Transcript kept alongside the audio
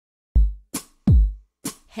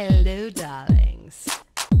Hello, darlings.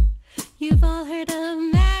 You've all heard of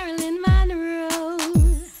Marilyn Monroe.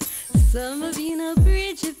 Some of you know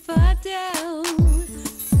Bridget Bardot.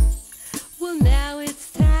 Well, now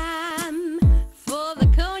it's time for the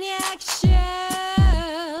Cognac Show.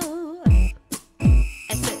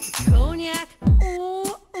 I said cognac,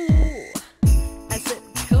 ooh, ooh. I said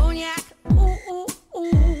cognac, ooh, ooh,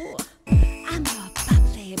 ooh. I'm your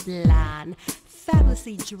bubbly blonde,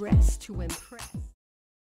 fabulously dressed to impress.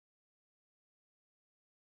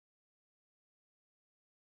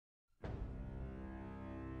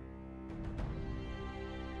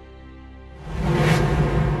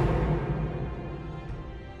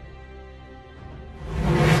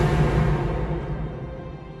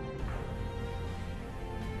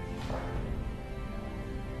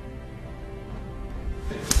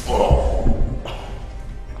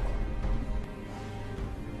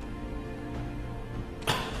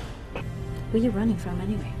 Where are you running from,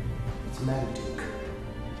 anyway? What's the matter, Duke?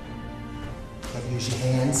 Can't use your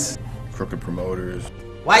hands? Crooked promoters.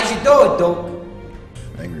 Why'd you do it, Duke?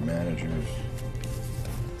 Angry managers.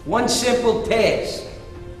 One simple task,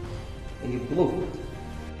 and you blew it.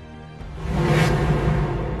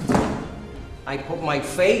 I put my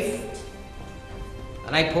faith,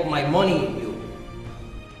 and I put my money in you.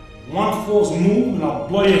 One false move, and I'll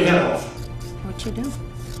blow your head off. What'd you do?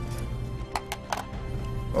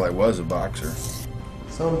 Well, I was a boxer.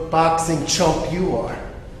 Some boxing chump you are.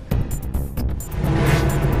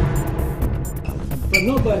 But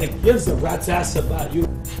nobody gives a rat's ass about you.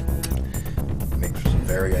 Makes some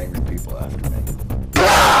very angry people after me.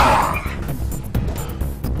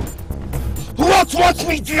 Who else wants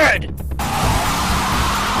me dead?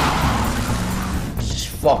 This is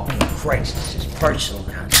fucking Christ. This is personal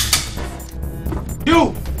now.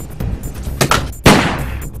 You!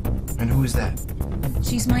 And who is that?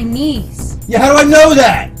 She's my niece. Yeah, how do I know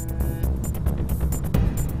that?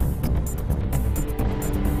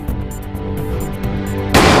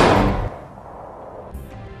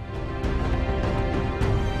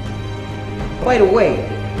 By the way,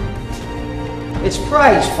 it's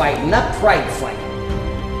prize fighting, not pride fighting.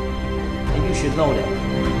 And you should know that.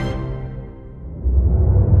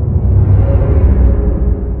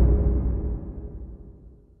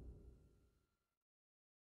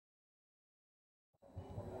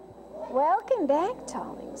 Welcome back,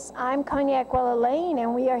 darlings. I'm Cognac Wellerlane,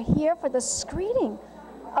 and we are here for the screening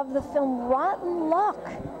of the film Rotten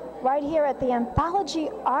Luck, right here at the Anthology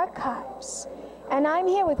Archives. And I'm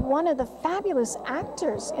here with one of the fabulous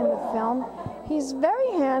actors in the film. He's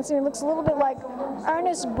very handsome. He looks a little bit like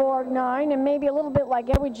Ernest Borgnine and maybe a little bit like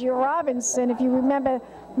Edward G. Robinson, if you remember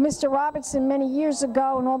Mr. Robinson many years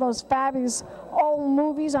ago and all those fabulous old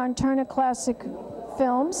movies on Turner Classic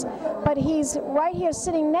Films. But he's right here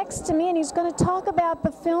sitting next to me, and he's going to talk about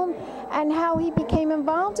the film and how he became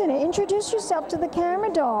involved in it. Introduce yourself to the camera,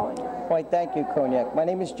 darling. Why, thank you, Cognac. My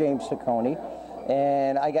name is James Ciccone,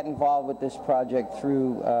 and I got involved with this project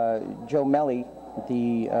through Joe Meli,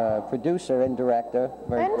 the producer and director.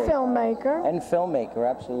 And filmmaker. And filmmaker,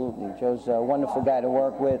 absolutely. Joe's a wonderful guy to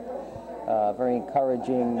work with, very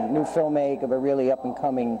encouraging, new filmmaker, but really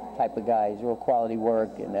up-and-coming type of guy. He's real quality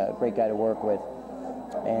work and a great guy to work with.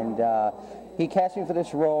 And he cast me for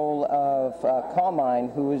this role of Carmine,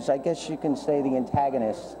 who is, I guess you can say, the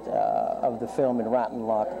antagonist of the film in Rotten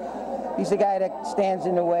Luck. He's the guy that stands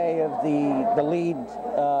in the way of the lead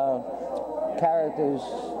character's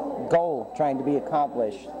goal trying to be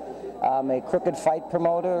accomplished. I'm a crooked fight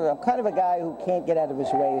promoter. I'm kind of a guy who can't get out of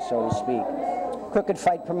his way, so to speak. Crooked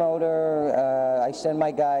fight promoter. I send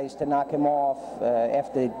my guys to knock him off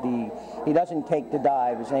after he doesn't take the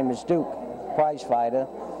dive. His name is Duke, prize fighter.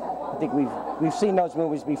 I think we've seen those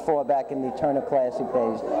movies before back in the Turner Classic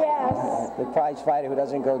days. Yes. The prize fighter who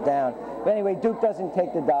doesn't go down. But anyway, Duke doesn't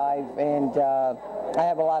take the dive, and I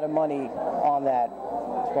have a lot of money on that.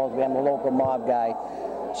 Supposedly I'm a local mob guy.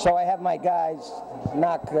 So I have my guys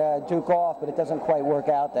knock Duke off, but it doesn't quite work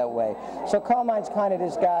out that way. So Carmine's kind of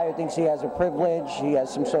this guy who thinks he has a privilege, he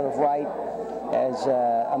has some sort of right as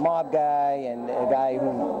a mob guy and a guy who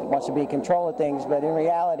wants to be in control of things, but in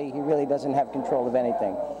reality, he really doesn't have control of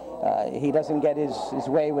anything. He doesn't get his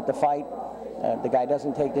way with the fight. The guy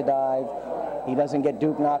doesn't take the dive. He doesn't get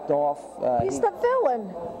Duke knocked off. He's the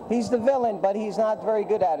villain. He's the villain, but he's not very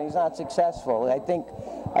good at it. He's not successful. I think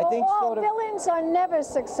All sort of, villains are never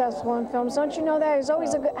successful in films. Don't you know that? There's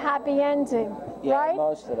always a good, happy ending, yeah, right?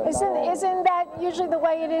 most of them. Isn't that usually the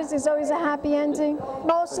way it is? There's always a happy ending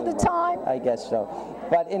most of the time. I guess so.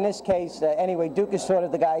 But in this case, anyway, Duke is sort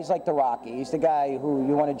of the guy. He's like the Rocky. He's the guy who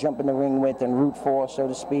you want to jump in the ring with and root for, so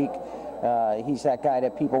to speak. He's that guy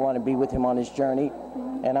that people want to be with him on his journey,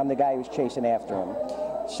 and I'm the guy who's chasing after him.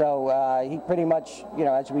 So he pretty much, you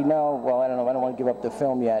know, as we know, well, I don't know, I don't want to give up the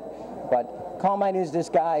film yet, but Carmine is this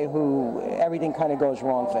guy who everything kind of goes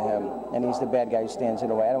wrong for him, and he's the bad guy who stands in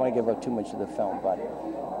the way. I don't want to give up too much of the film, but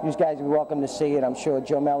you guys are welcome to see it. I'm sure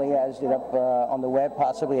Joe Meli has it up on the web,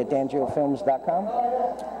 possibly at dangiofilms.com,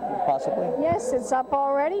 possibly. Yes, it's up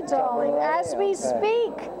already, darling. As we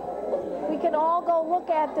speak, we can all go look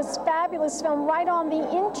at this fabulous film right on the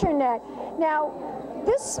internet. Now,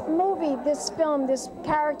 this movie, this film, this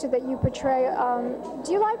character that you portray,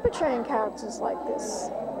 do you like portraying characters like this?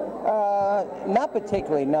 Not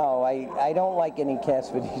particularly, no. I don't like getting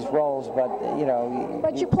cast for these roles, but you know.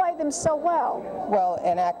 But you play them so well. Well,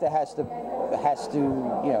 an actor has to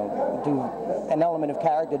you know, do an element of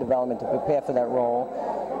character development to prepare for that role,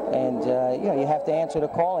 and you know, you have to answer the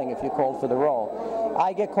calling if you're called for the role.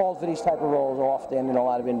 I get called for these type of roles often in a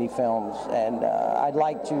lot of indie films, and I'd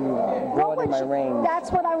like to broaden my range.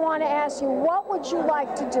 That's what I want to ask you. What would you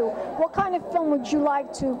like to do? What kind of film would you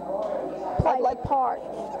like to play the part?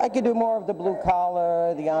 I could do more of the blue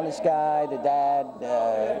collar, the honest guy, the dad,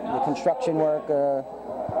 the construction worker.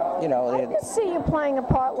 You know, I can see you playing a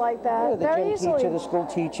part like that the very gym easily. teacher, the school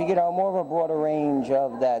teacher. You know, more of a broader range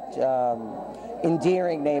of that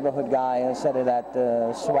endearing neighborhood guy instead of that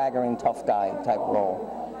swaggering tough guy type role.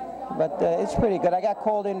 But it's pretty good. I got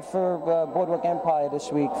called in for Boardwalk Empire this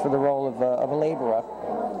week for the role of a laborer,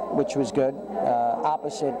 which was good.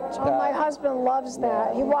 Opposite. My husband loves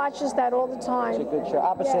that. He watches that all the time. It's a good show.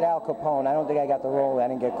 Opposite Al Capone. I don't think I got the role. I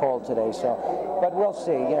didn't get called today, so. But we'll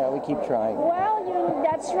see. You know, we keep trying. Well,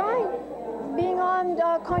 that's right. Being on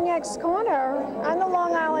Cognac's Corner on the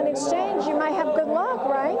Long Island Exchange, you might have good luck,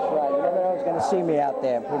 right? Right. You never know who's going to see me out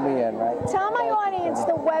there and put me in, right? Tell my audience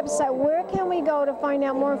the website. Where can we go to find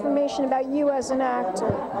out more information about you as an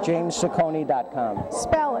actor? JamesCiccone.com.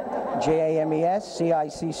 Spell it.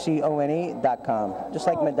 JamesCiccone.com. Just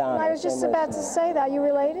like Madonna. I was just about to say that. You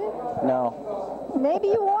related? No. Maybe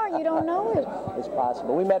you are. You don't know it. It's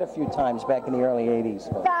possible. We met a few times back in the early 80s.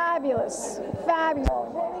 Fabulous. Fabulous.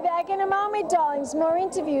 We'll be back in a moment, darlings. More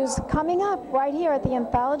interviews coming up right here at the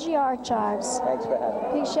Anthology Archives. Thanks for having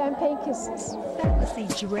me. Big champagne kisses. Fancy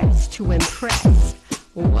dress to impress.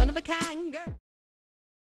 One of a kind girl.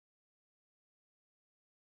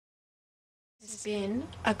 It's been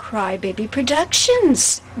a Crybaby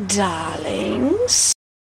Productions, darlings.